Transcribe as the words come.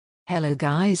Hello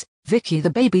guys, Vicky the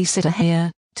babysitter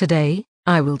here. Today,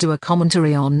 I will do a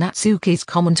commentary on Natsuki's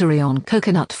commentary on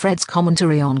Coconut Fred's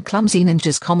commentary on Clumsy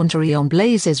Ninja's commentary on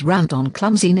Blaze's rant on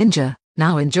Clumsy Ninja.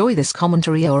 Now enjoy this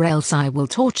commentary or else I will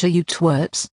torture you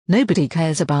twerps. Nobody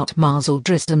cares about Marzel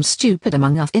Drisdom's stupid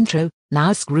Among Us intro,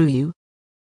 now screw you.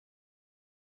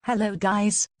 Hello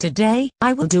guys, today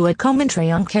I will do a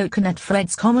commentary on Coconut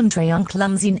Fred's commentary on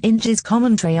Clumsy Ninja's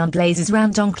commentary on Blaze's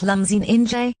rant on Clumsy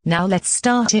Ninja. Now let's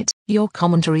start it. Your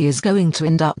commentary is going to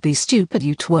end up be stupid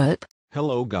you twerp.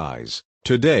 Hello guys,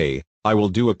 today I will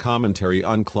do a commentary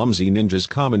on Clumsy Ninja's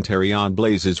commentary on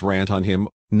Blaze's rant on him.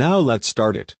 Now let's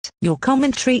start it. Your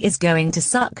commentary is going to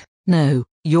suck. No,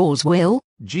 yours will.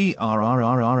 I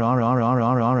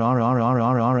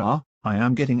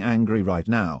am getting angry right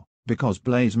now, because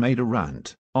Blaze made a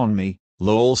rant on me.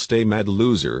 Lol, stay mad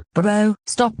loser. Bro,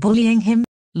 stop bullying him.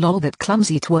 Lol, that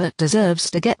clumsy twerp deserves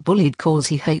to get bullied cause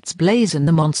he hates Blaze and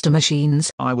the monster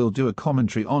machines. I will do a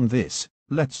commentary on this.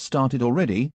 Let's start it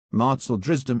already. Marzel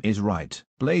Drisdom is right.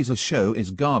 Blaze's show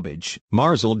is garbage.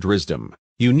 Marzel Drisdom,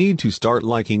 you need to start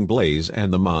liking Blaze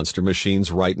and the monster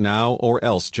machines right now or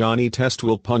else Johnny Test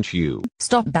will punch you.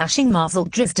 Stop bashing Marzel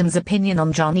Drisdom's opinion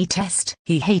on Johnny Test.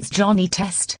 He hates Johnny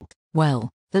Test. Well,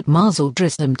 that Marzel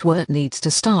Drisdom twerp needs to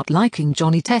start liking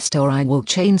Johnny Test or I will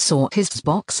chainsaw his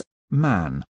box.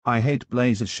 Man, I hate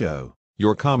Blaze's show.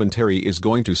 Your commentary is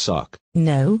going to suck.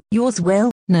 No, yours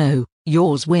will. No,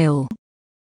 yours will.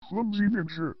 Clumsy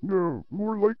Ninja, no,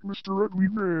 more like Mr. Ugly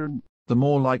Man. The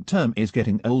more like term is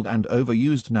getting old and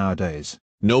overused nowadays.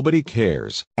 Nobody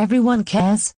cares. Everyone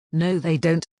cares. No they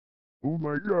don't. Oh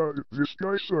my god, this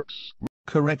guy sucks.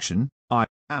 Correction, I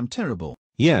am terrible.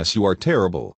 Yes, you are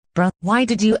terrible. Bruh, why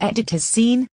did you edit his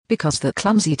scene? Because the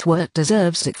clumsy twerp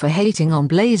deserves it for hating on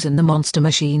Blaze and the monster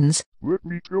machines. Let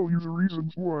me tell you the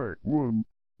reasons why. 1.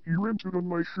 He rented on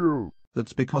my show.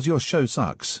 That's because your show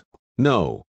sucks.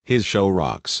 No, his show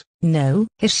rocks. No,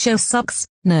 his show sucks.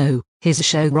 No, his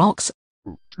show rocks.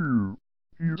 2.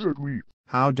 He is ugly.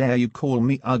 How dare you call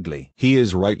me ugly? He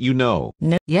is right, you know.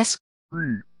 No. Yes.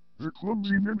 3. The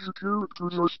Clumsy Ninja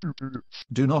characters are stupid.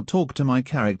 Do not talk to my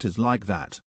characters like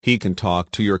that. He can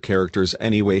talk to your characters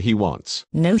any way he wants.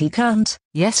 No he can't.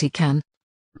 Yes he can.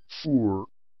 4.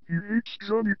 He hates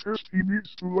Johnny Test. He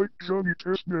needs to like Johnny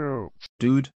Test now.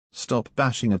 Dude, stop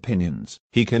bashing opinions.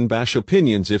 He can bash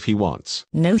opinions if he wants.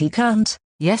 No he can't.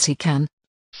 Yes he can.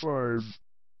 5.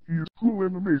 He is cool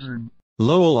and amazing.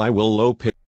 Lol, I will low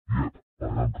pitch.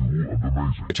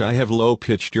 I have low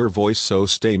pitched your voice, so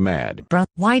stay mad. Bruh,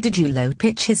 why did you low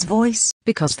pitch his voice?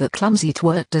 Because the clumsy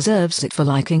twerp deserves it for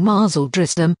liking Marzel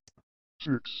Drisdom.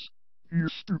 6. He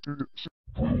is stupid.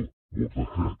 Bro, what the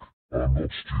heck? I'm not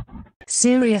stupid.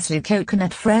 Seriously,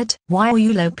 Coconut Fred, why are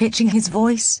you low pitching his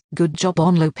voice? Good job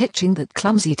on low pitching that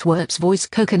clumsy twerp's voice,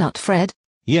 Coconut Fred.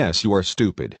 Yes, you are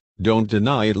stupid. Don't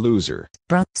deny it, loser.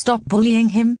 Bruh, stop bullying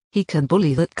him. He can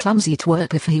bully that clumsy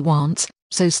twerp if he wants,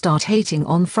 so start hating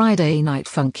on Friday Night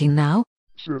Funkin' now.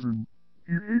 7.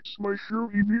 He hates my show.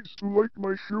 He needs to like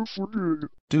my show for good.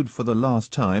 Dude, for the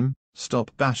last time, stop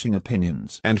bashing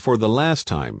opinions. And for the last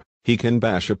time, he can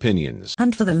bash opinions.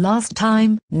 And for the last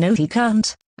time, no he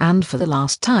can't. And for the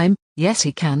last time, yes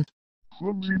he can.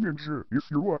 Clumsy Ninja,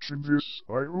 if you're watching this,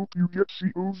 I hope you get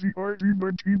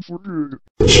COVID-19 for good.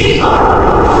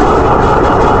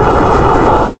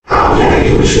 How dare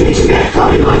you wish me to get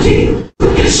COVID-19?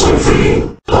 But it's so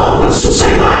freeing. All wants to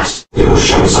say that. Your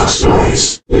show sucks,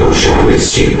 Blaze. Your show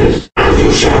is stupid. And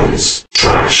your show is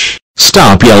trash.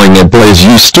 Stop yelling at Blaze,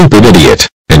 you stupid idiot.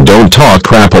 And don't talk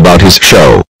crap about his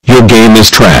show. Your game is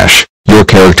trash. Your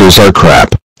characters are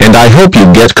crap. And I hope you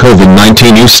get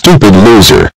COVID-19, you stupid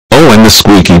loser. Oh, and the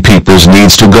squeaky peepers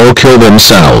needs to go kill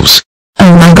themselves.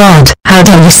 Oh my god, how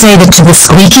dare you say that to the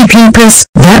squeaky peepers?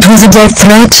 That was a death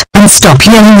threat, and stop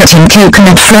yelling at him,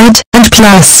 Coconut Fred, and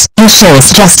plus, your show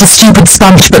is just a stupid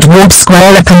sponge but ward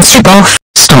square up and chip off.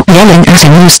 Stop yelling at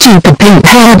him, you stupid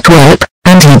pink-haired twerp,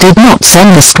 and he did not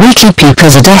send the squeaky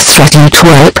peepers a death threat, you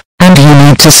twerp, and you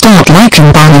need to start liking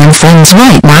Barney and Friends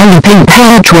right now, you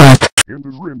pink-haired twerp. And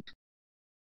his rent.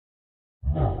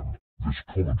 Man, this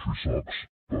commentary sucks.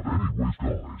 But anyways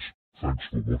guys, thanks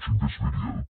for watching this video.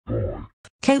 Bye.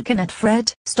 Coconut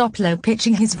Fred, stop low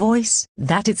pitching his voice.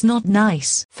 That is not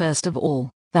nice. First of all,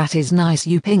 that is nice,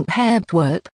 you pink-haired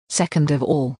twerp. Second of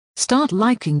all, start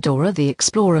liking Dora the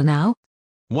Explorer now.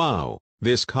 Wow,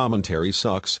 this commentary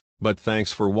sucks, but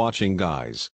thanks for watching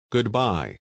guys.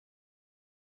 Goodbye.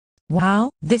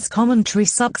 Wow, this commentary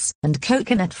sucks, and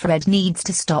Coconut Fred needs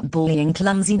to stop bullying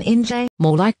Clumsy Ninja.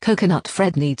 More like Coconut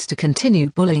Fred needs to continue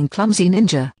bullying Clumsy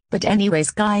Ninja. But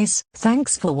anyways guys,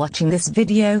 thanks for watching this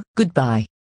video, goodbye.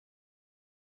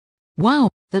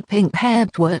 Wow, that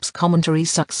pink-haired twerp's commentary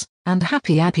sucks, and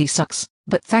Happy sucks,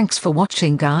 but thanks for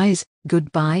watching guys,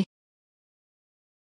 goodbye.